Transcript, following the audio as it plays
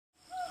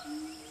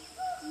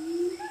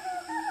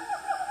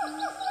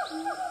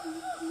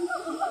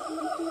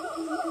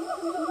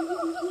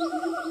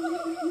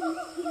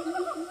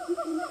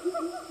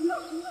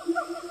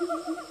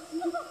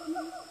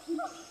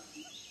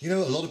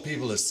of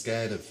people are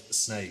scared of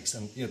snakes,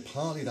 and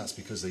partly that's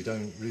because they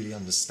don't really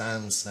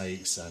understand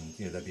snakes and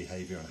their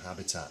behaviour and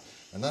habitat.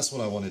 And that's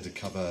what I wanted to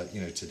cover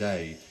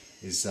today,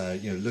 is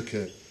look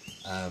at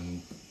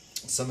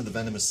some of the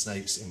venomous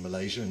snakes in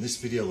Malaysia. And this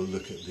video will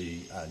look at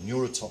the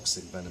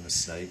neurotoxic venomous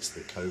snakes,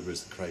 the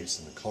cobras, the crapes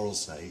and the coral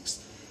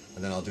snakes.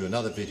 And then I'll do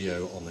another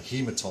video on the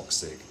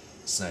hemotoxic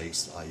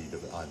snakes, i.e. the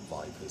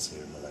vipers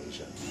here in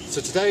Malaysia.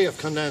 So today I've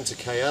come down to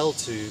KL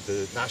to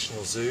the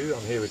National Zoo.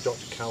 I'm here with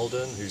Dr.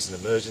 Calden, who's an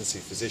emergency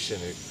physician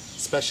who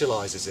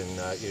specialises in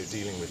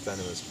dealing with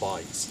venomous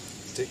bites,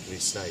 particularly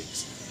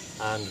snakes.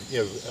 And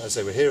as I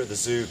say, we're here at the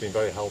zoo, been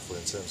very helpful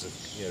in terms of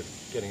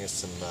getting us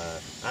some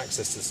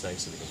access to the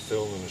snakes so we can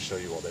film them and show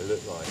you what they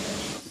look like.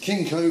 The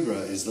king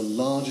cobra is the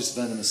largest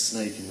venomous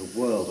snake in the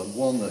world, and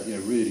one that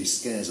really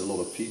scares a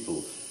lot of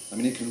people. I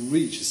mean, it can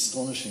reach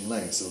astonishing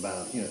lengths of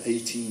about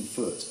 18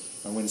 foot,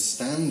 and when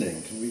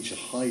standing can reach a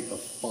height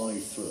of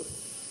 5 foot.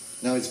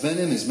 Now, its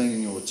venom is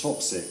mainly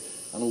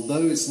neurotoxic, and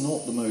although it's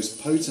not the most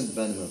potent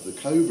venom of the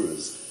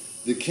cobras,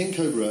 the king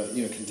cobra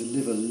can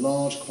deliver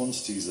large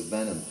quantities of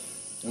venom.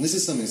 And this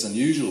is something that's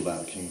unusual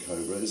about king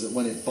cobra, is that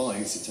when it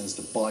bites, it tends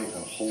to bite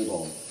and hold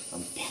on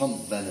and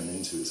pump venom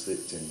into its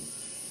victim.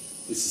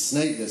 It's a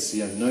snake that's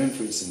known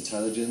for its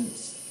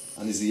intelligence,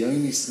 and is the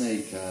only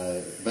snake,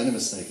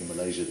 venomous snake in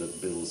Malaysia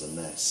that builds a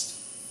nest.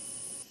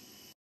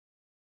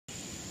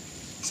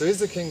 So is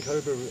the king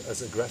cobra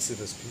as aggressive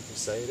as people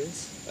say it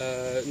is?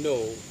 No,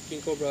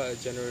 king cobra are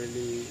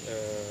generally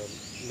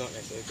not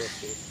as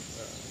aggressive.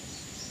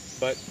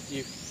 But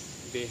if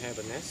they have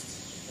a nest,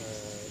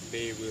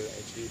 they will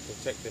actually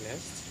protect the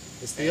nest.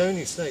 It's the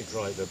only snake,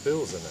 right, that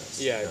builds a nest?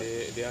 Yeah,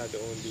 they are the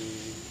only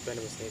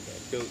venomous snake that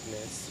build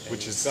nests.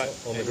 Which is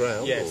on the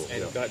ground? Yes,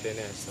 and guard the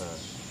nest.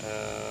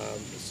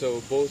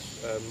 So both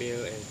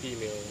male and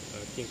female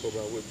king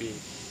cobra would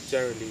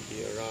generally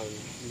be around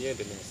near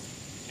the nest.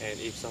 And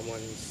if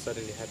someone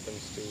suddenly happens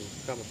to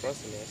come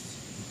across the nest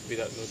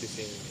without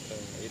noticing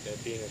it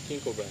being a king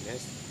cobra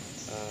nest,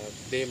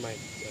 they might,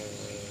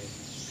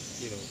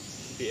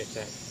 be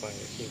attacked by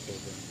a king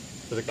cobra.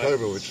 But the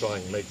cobra would try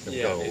and make them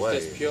go away.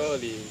 It's just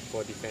purely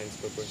for defense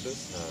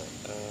purposes.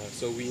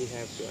 So we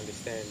have to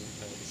understand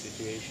the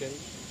situation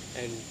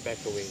and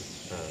back away,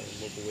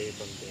 move away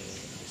from the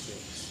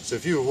snakes. So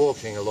if you were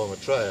walking along a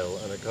trail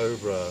and a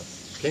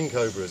king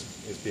cobra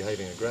is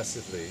behaving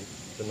aggressively,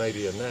 there may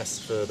be a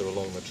nest further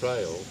along the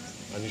trail,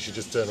 and you should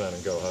just turn around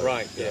and go home.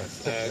 Right,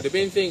 yes. The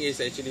main thing is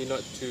actually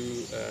not to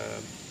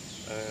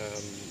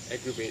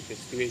aggravate the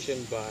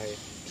situation by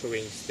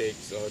throwing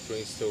sticks or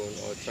throwing stone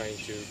or trying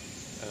to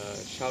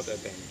shout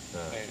at them.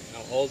 And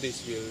all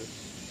this will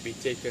be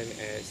taken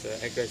as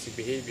aggressive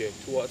behavior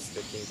towards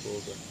the king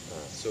cobra.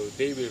 So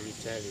they will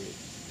retaliate.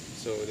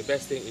 So the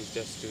best thing is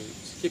just to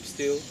keep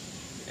still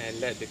and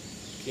let the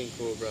king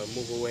cobra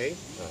move away,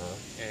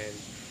 and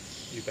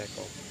you back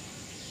off.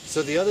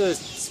 So the other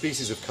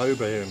species of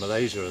cobra here in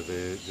Malaysia are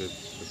the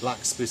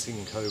black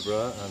spitting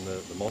cobra and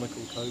the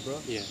monocle cobra.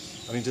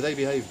 Yes. I mean, do they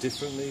behave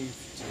differently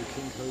to the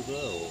king cobra?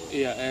 Or?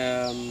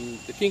 Yeah,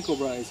 the king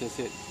cobra, as I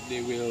said,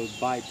 they will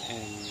bite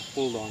and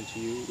hold on to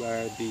you,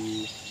 where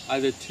the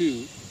other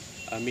two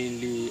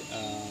mainly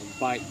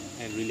bite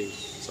and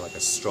release. So like a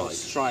strike.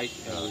 Strike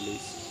and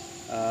release.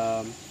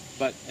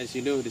 But as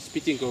you know, the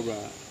spitting cobra,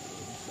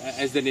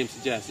 as the name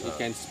suggests, it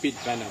can spit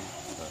venom.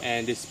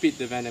 And they spit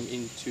the venom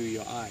into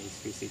your eyes,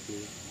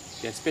 basically.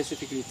 They're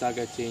specifically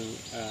targeting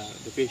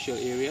the facial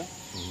area,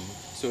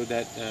 so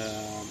that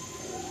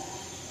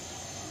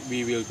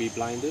we will be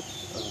blinded,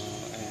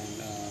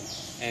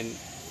 and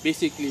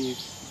basically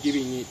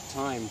giving it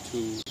time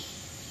to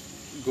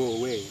go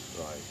away,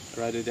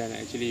 rather than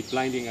actually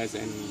blinding us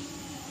and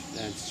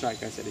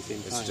strike us at the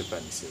same time. It's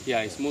defensive.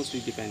 Yeah, it's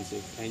mostly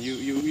defensive. And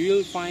you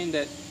will find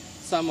that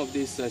some of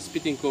these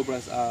spitting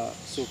cobras are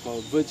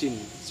so-called virgin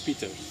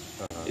spitters.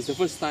 It's the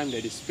first time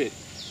that they spit.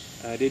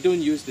 They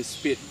don't use the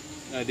spit.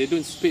 They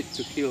don't spit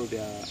to kill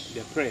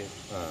their prey.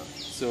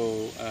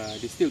 So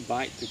they still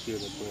bite to kill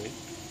the prey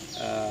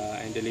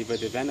and deliver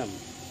the venom.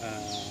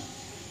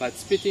 But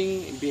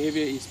spitting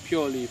behavior is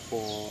purely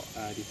for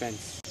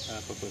defense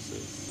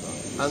purposes.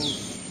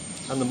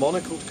 And the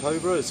monocled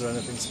cobra, is there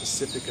anything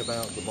specific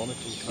about the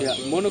monocled cobra?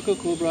 Yeah, monocle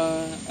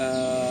cobra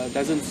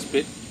doesn't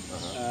spit.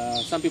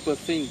 Some people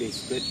think they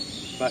spit,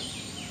 but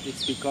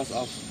it's because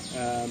of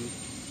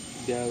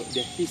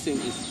their hissing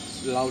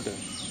is louder.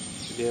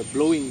 Their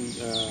blowing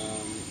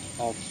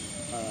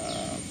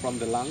from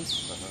the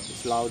lungs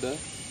is louder,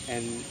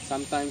 and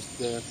sometimes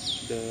the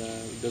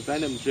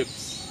venom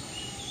drips,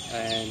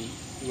 and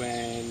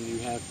when you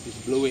have this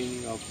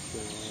blowing of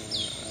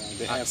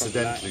the air from the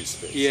accidentally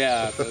spit.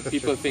 Yeah,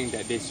 people think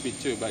that they spit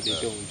too, but they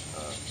don't.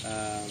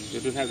 They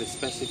don't have the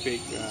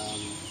specific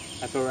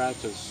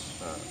apparatus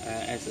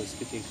as a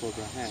spitting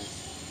cobra has.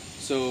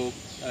 So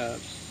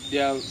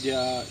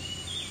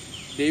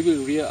they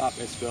will rear up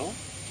as well,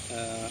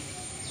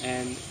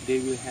 and they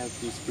will have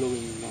this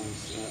blowing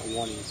noise,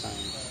 warning sign.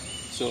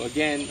 So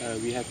again,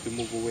 we have to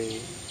move away,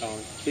 or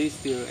stay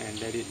still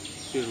and let it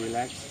feel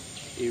relaxed.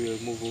 It will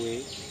move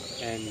away,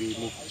 and we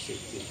move to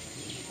safety.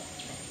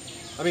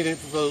 I mean,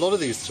 for a lot of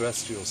these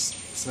terrestrial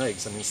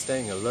snakes, I mean,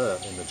 staying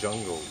alert in the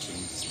jungle to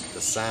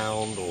the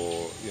sound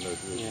or, you know,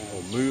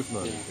 or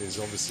movement is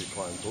obviously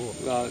quite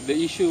important. Well,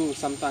 the issue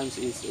sometimes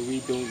is we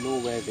don't know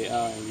where they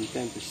are and we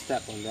tend to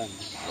step on them.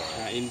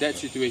 In that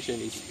situation,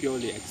 it's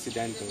purely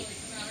accidental.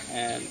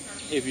 And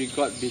if you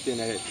got bitten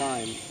at that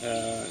time,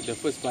 the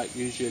first bite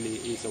usually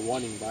is a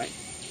warning bite.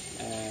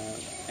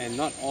 And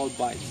not all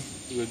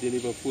bites will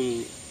deliver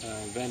full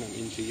venom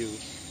into you.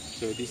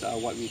 So these are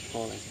what we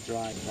call as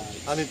dry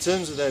bites. And in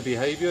terms of their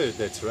behavior,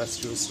 they're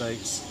terrestrial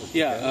snakes?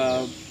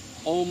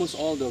 Almost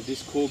all of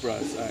these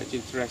cobras are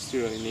actually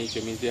terrestrial in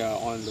nature, means they are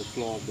on the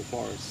floor of the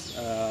forest.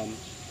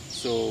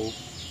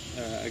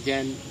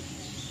 Again,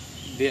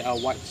 they are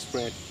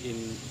widespread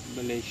in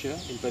Malaysia,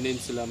 in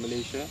peninsular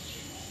Malaysia,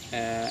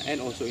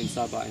 and also in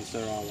Sabah and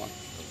Sarawak.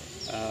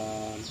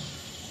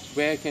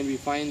 Where can we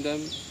find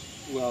them?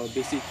 Well,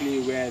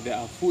 basically where there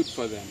are food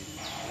for them.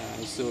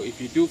 So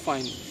if you do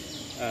find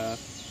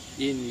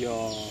in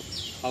your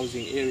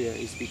housing area,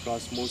 it's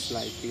because most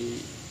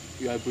likely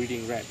you are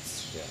breeding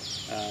rats.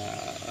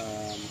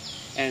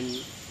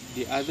 And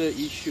the other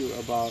issue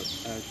about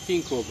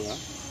king cobra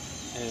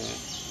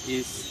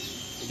is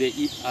they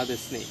eat other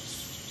snakes.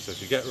 So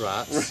if you get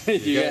rats,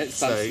 you get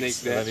some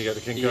snakes there, and then you get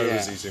the king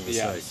cobras eating the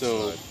snakes.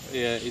 So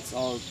it's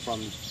all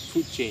from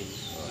food chain,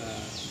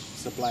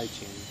 supply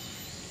chain.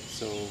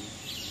 So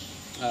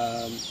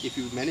if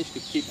you manage to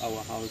keep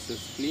our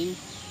houses clean,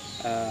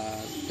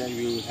 then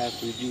we will have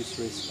reduced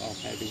risk of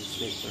having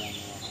snakes around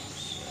our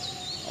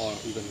house, or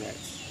even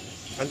rats.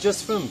 And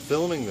just from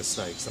filming the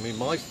snakes, I mean,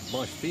 my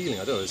feeling,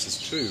 I don't know if this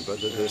is true,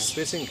 but the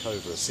spitting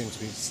cobras seem to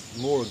be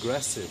more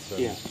aggressive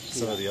than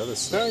some of the other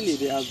snakes. Apparently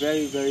they are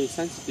very, very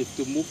sensitive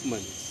to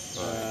movements.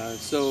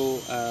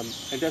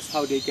 And that's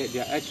how they get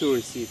their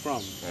accuracy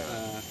from,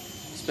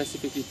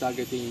 specifically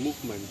targeting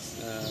movements.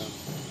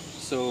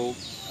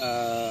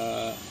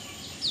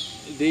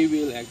 They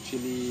will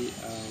actually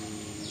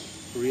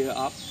rear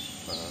up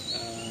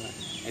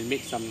and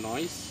make some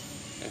noise,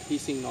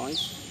 hissing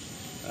noise.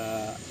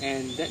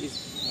 And that is,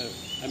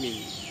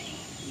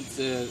 it's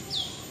a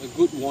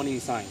good warning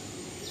sign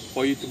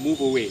for you to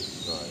move away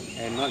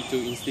and not to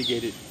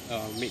instigate it,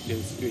 make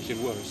the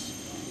situation worse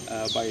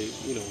by,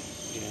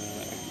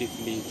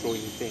 actively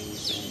throwing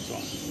things and so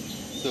on.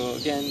 So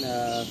again,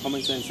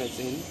 common sense sets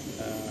in.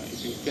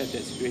 If you get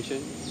that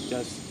situation,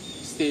 just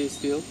stay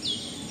still,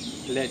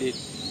 let it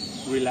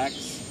relax,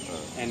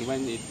 and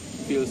when it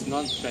feels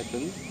not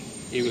threatened,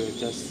 it will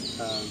just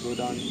go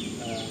down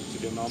to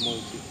the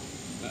normal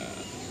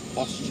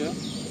posture,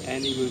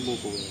 and it will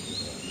move away.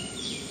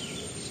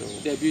 So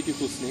they're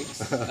beautiful snakes.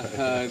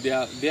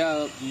 They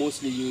are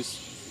mostly used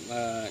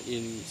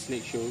in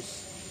snake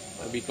shows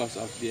because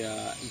of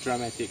their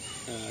dramatic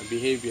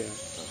behavior,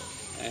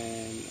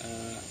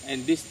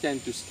 and this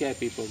tend to scare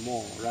people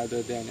more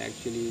rather than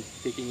actually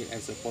taking it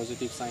as a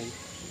positive sign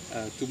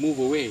to move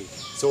away.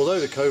 So although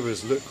the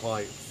cobras look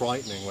quite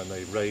frightening when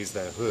they raise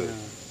their hood,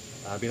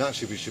 I mean,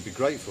 actually we should be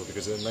grateful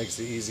because it makes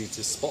it easy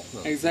to spot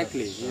them.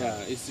 Exactly,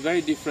 it's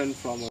very different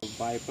from a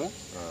viper.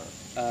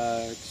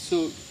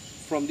 So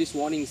from these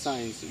warning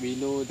signs, we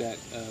know that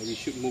we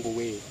should move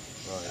away.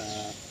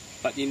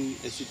 But in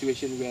a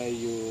situation where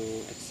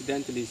you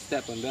accidentally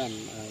step on them,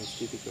 it's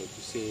difficult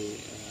to say.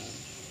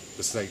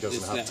 The snake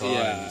doesn't have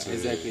time to...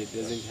 exactly, it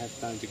doesn't have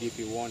time to give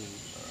you warning.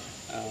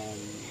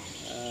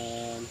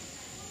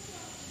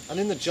 And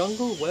in the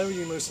jungle, where are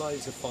you most likely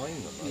to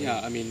find them?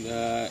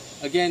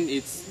 Again,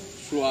 it's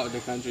throughout the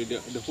country.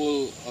 The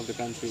whole of the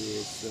country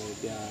is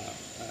their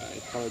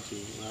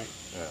ecology, right?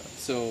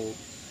 So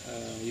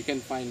you can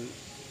find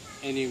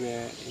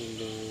anywhere in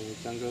the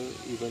jungle,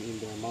 even in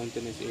the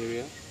mountainous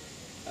area.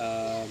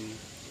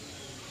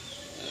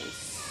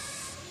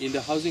 In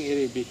the housing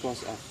area,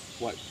 because of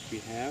what we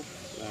have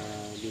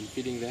been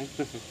feeding them.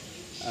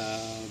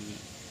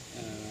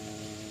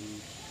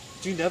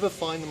 Do you never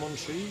find them on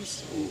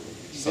trees?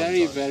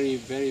 Very, very,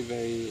 very,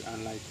 very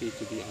unlikely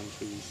to be on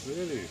trees.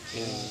 Really?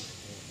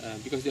 Yeah.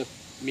 Because they're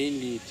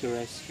mainly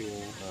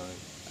terrestrial.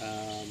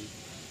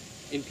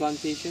 In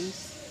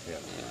plantations.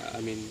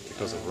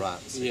 Because of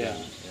rats.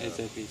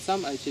 Exactly.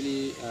 Some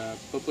actually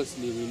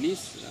purposely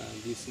release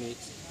these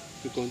snakes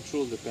to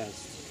control the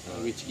pest,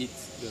 which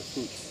eats the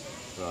fruits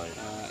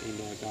in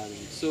their garden.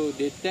 So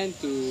they tend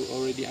to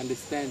already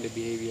understand the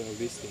behavior of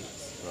these snakes.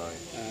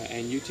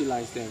 And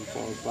utilize them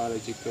for a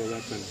biological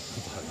weapon.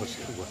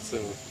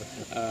 So,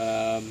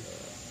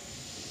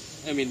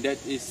 that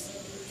is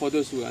for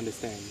those who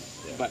understand.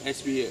 But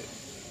as we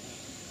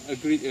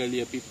agreed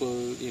earlier,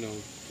 people,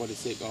 for the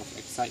sake of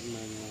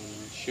excitement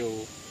and show,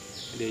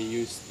 they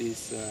use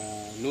this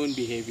known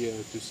behavior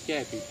to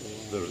scare people.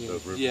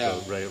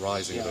 The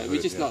rising of the hood,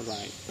 which is not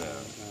right.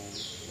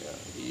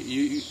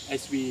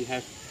 As we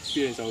have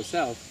experienced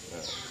ourselves,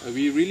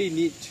 we really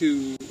need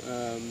to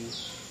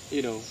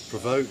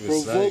provoke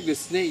the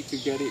snake to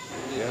get it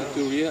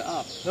to rear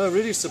up. No, it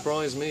really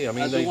surprised me. I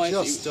mean, otherwise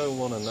they just don't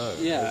want to know.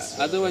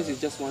 Otherwise it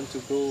just wants to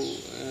go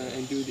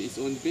and do its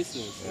own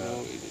business.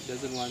 It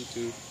doesn't want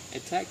to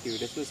attack you.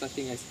 There's no such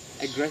thing as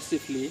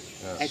aggressively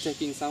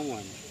attacking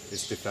someone.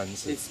 It's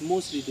defensive. It's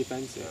mostly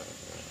defensive.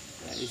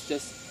 It's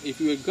just, if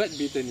you got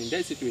bitten in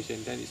that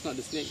situation, then it's not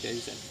the snake that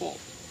is at fault.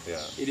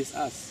 Yeah. It is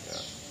us.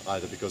 Yeah.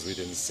 Either because we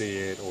didn't see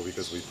it or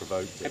because we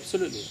provoked it.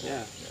 Absolutely,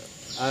 yeah.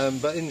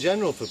 But in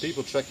general, for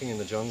people trekking in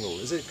the jungle,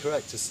 is it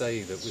correct to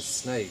say that with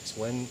snakes,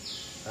 when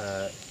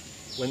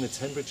the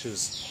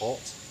temperature's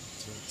hot,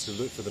 to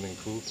look for them in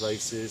cool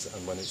places,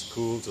 and when it's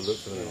cool, to look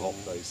for them in hot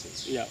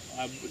places? Yeah.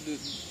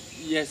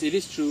 Yes, it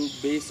is true.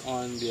 Based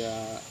on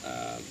their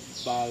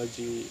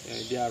biology,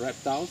 they are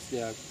reptiles.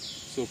 They are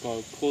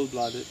so-called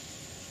cold-blooded.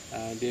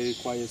 They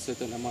require a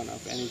certain amount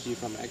of energy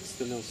from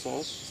external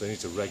source. So they need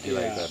to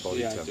regulate their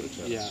body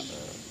temperature.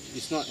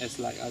 It's not as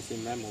like us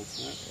in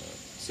mammals. Right?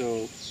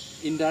 So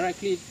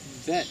indirectly,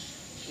 that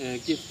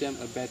gives them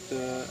a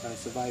better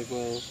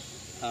survival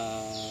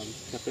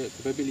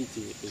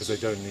capability. Because they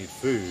don't need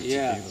food to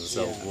keep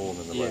themselves warm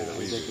in the way that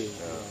we do.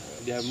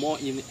 They are more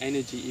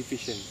energy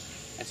efficient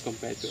as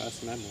compared to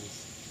us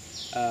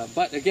mammals.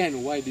 But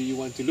again, why do you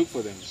want to look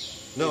for them?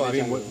 No, I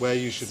mean where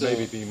you should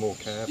maybe be more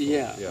careful.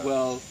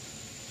 Well,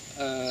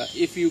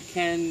 if you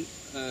can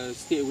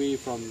stay away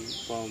from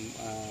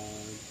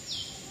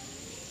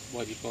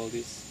what do you call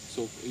this?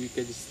 So you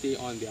can just stay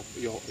on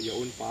your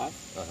own path.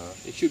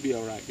 It should be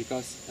alright,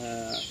 because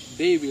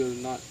they will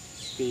not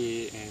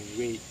stay and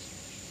wait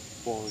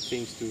for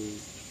things to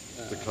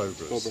the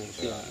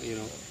cobras. You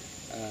know,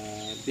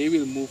 they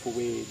will move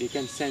away. They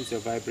can sense your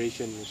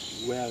vibration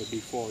well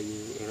before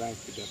you arrive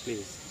to their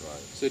place.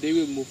 Right. So they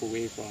will move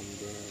away from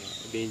the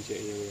danger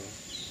area.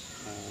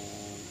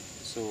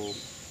 So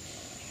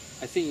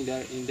I think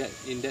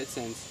in that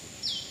sense,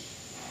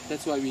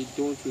 that's why we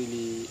don't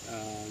really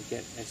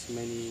get as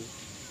many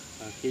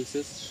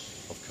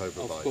cases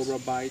of cobra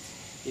bites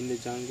in the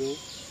jungle.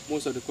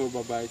 Most of the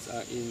cobra bites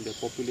are in the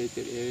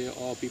populated area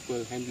or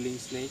people handling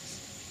snakes.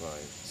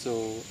 Right.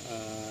 So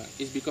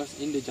it's because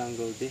in the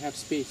jungle they have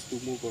space to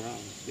move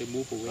around. They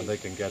move away. And they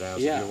can get out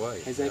of your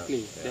way.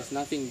 Exactly. There's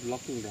nothing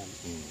blocking them.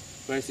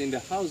 Whereas in the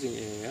housing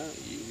area,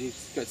 you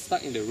get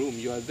stuck in the room.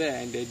 You are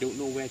there and they don't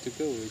know where to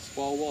go. It's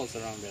four walls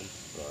around them.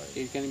 Right.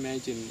 You can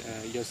imagine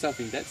yourself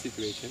in that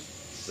situation.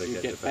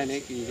 You get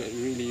panic, you get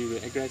really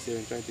aggressive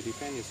and trying to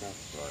defend yourself.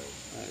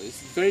 Right.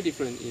 It's very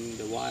different in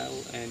the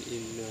wild and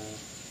in the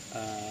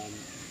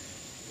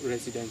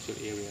residential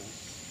area.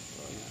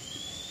 Right.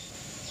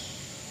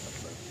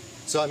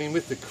 So, I mean,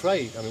 with the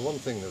crate, I mean, one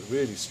thing that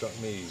really struck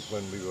me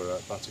when we were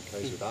at Batu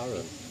Caves with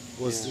Aaron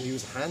was that he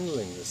was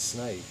handling the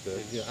snake that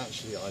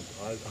actually I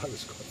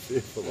was quite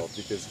fearful of,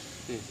 because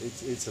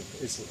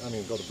it's I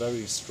mean, got a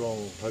very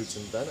strong,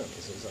 potent venom.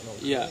 Is that not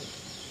correct?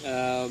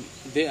 Yeah.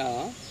 They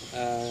are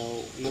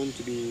known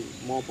to be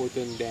more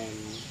potent than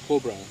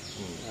cobra,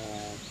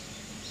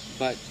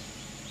 but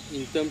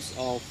in terms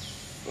of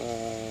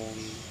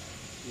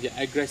the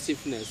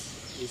aggressiveness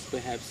is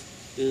perhaps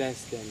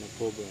less than a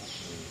cobra.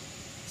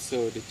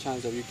 So the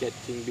chance of you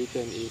getting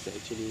bitten is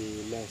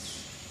actually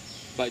less,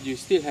 but you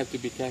still have to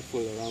be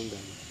careful around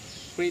them.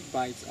 Crate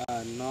bites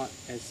are not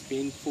as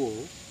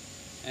painful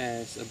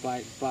as a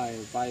bite by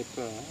a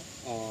viper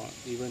or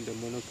even the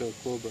monocle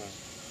cobra.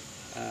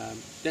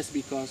 That's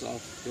because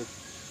of the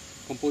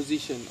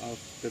composition of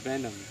the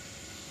venom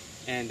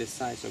and the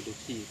size of the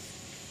teeth.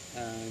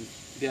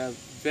 They are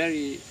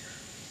very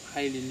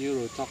highly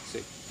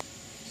neurotoxic,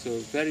 so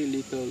very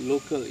little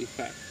local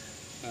effect,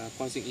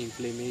 causing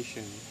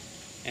inflammation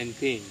and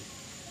pain.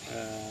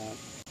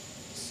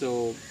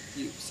 So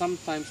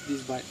sometimes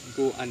these bites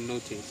go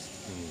unnoticed.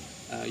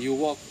 You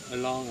walk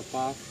along a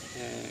path,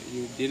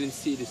 you didn't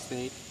see the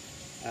snake,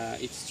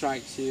 it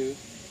strikes you,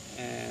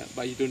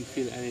 but you don't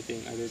feel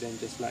anything other than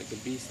just like a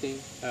bee sting,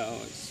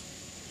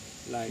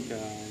 like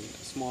a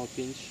small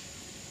pinch.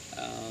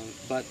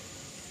 But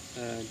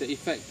the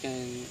effect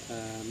can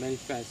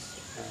manifest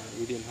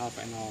within half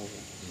an hour,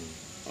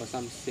 or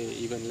some say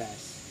even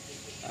less.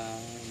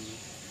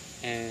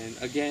 And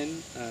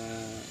again,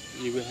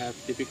 you will have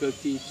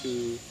difficulty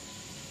to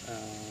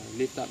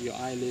lift up your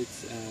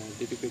eyelids,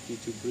 difficulty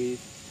to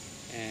breathe,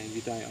 and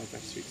you die of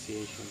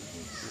asphyxiation.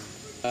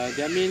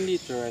 They are mainly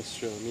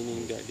terrestrial,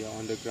 meaning that they are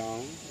on the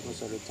ground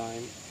most of the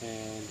time,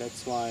 and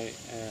that's why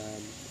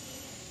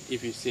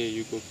if you say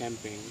you go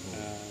camping,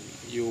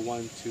 you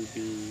want to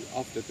be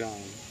off the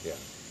ground.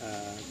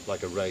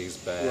 Like a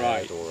raised bed,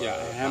 right? Or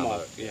a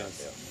hammock.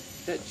 Yes,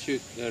 that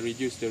should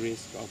reduce the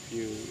risk of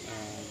you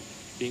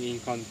being in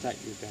contact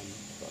with them.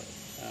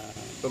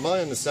 But my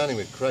understanding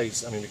with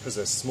crates, I mean, because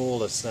they're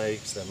smaller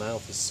snakes, their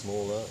mouth is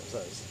smaller.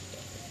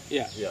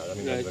 I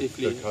mean,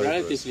 relatively,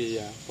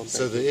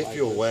 so that if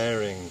you're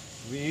wearing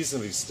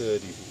reasonably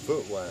sturdy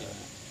footwear,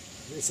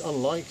 it's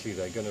unlikely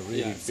they're going to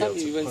really be able to Some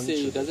even punch say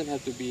you. it doesn't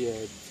have to be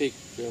a thick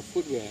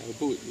footwear, a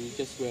boot. You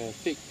just wear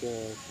thick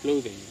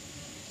clothing,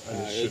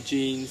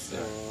 jeans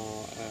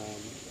or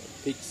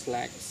thick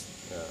slacks.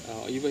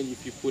 Even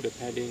if you put a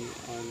padding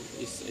on,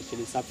 it's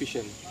actually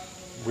sufficient.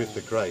 With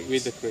the crates?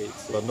 With the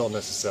crates. But not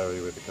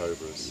necessarily with the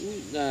cobras?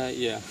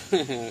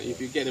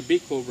 If you get a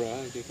big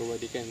cobra,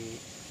 they can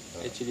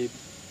actually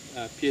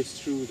pierce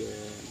through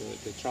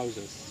the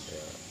trousers.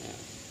 Yeah.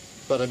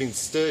 But I mean,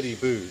 sturdy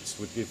boots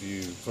would give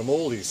you, from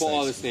all these For snakes,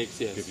 all the snakes,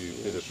 yes. give you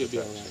a bit of should be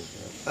protection.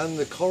 alright. Yeah. And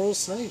the coral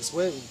snakes,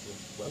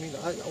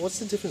 what's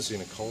the difference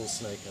between a coral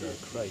snake and a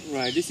crate?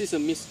 Right. This is a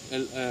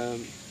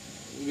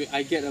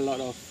I get a lot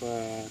of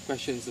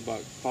questions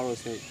about coral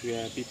snake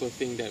where people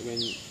think that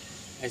when,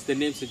 as the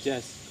name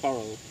suggests,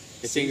 coral,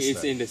 they think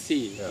it's in the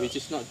sea, which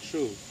is not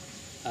true.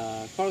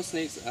 Coral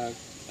snakes are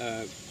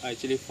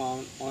actually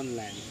found on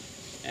land,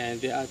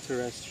 and they are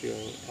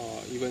terrestrial,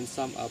 or even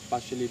some are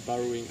partially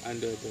burrowing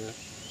under the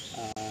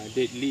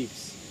dead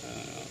leaves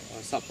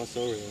or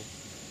subfossorial.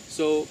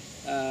 So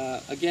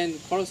again,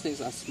 coral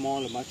snakes are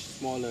smaller, much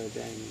smaller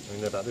than. I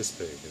mean, they're about this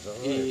big, is that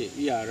right?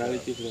 Yeah,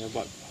 relatively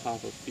about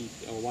half a feet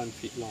or 1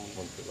 foot long.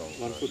 1 foot long.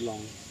 1 foot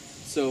long.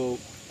 So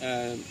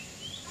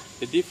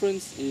the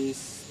difference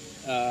is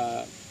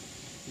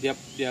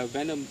their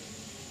venom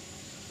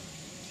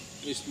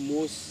is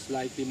most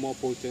likely more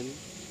potent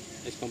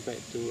as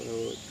compared to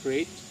a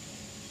crate,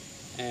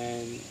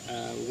 and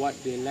what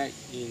they lack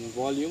in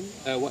volume,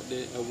 what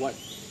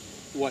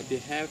they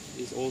have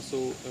is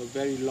also a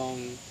very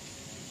long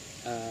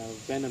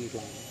venom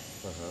gland.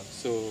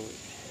 So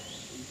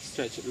it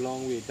stretch a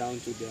long way down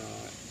to their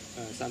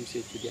some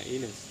say to their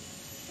anus,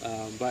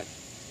 but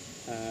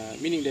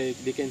meaning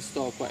they can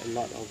store quite a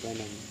lot of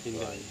venom in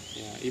them.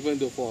 Yeah, even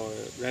though for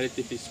a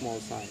relatively small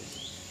size.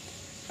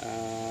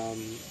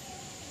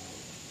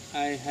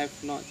 I have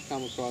not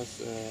come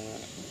across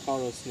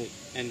coral snake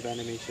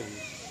envenomation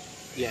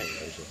yet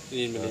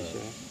in Malaysia,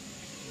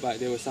 but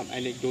there were some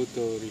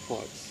anecdotal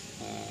reports.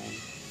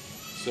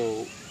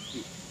 So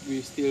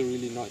we're still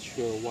really not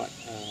sure what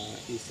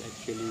is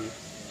actually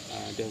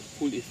the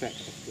full effect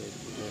of the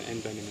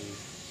envenoming,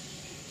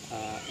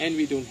 and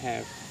we don't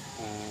have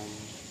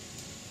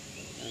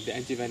the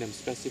antivenom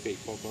specific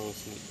for coral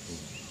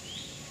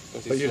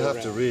snakes. But you'd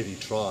have to really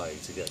try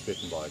to get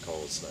bitten by a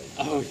coral snake.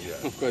 Oh,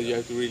 yeah. Of course, you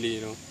have to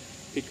really,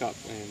 pick up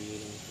and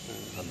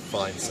and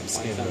find some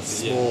skin that's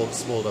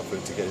small enough for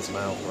it to get its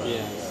mouth around.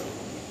 Yeah.